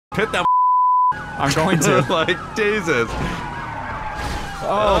Hit that. I'm going to. Like, Jesus.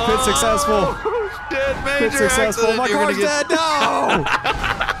 Oh, pit successful. Shit, major Pit successful. accident. My You're car's gonna dead. No!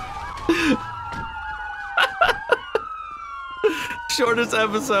 Shortest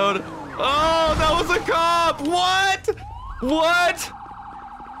episode. Oh, that was a cop. What? What?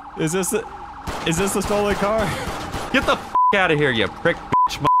 Is this the stolen car? Get the f out of here, you prick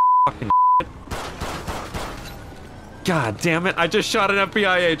bitch. Fucking shit. God damn it. I just shot an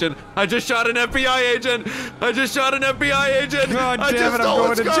FBI agent. I just shot an FBI agent. I just shot an FBI agent. God I damn just it, I'm stole going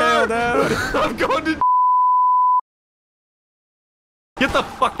his to car. jail, dude. I'm going to. Get the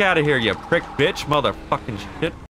fuck out of here, you prick bitch, motherfucking shit.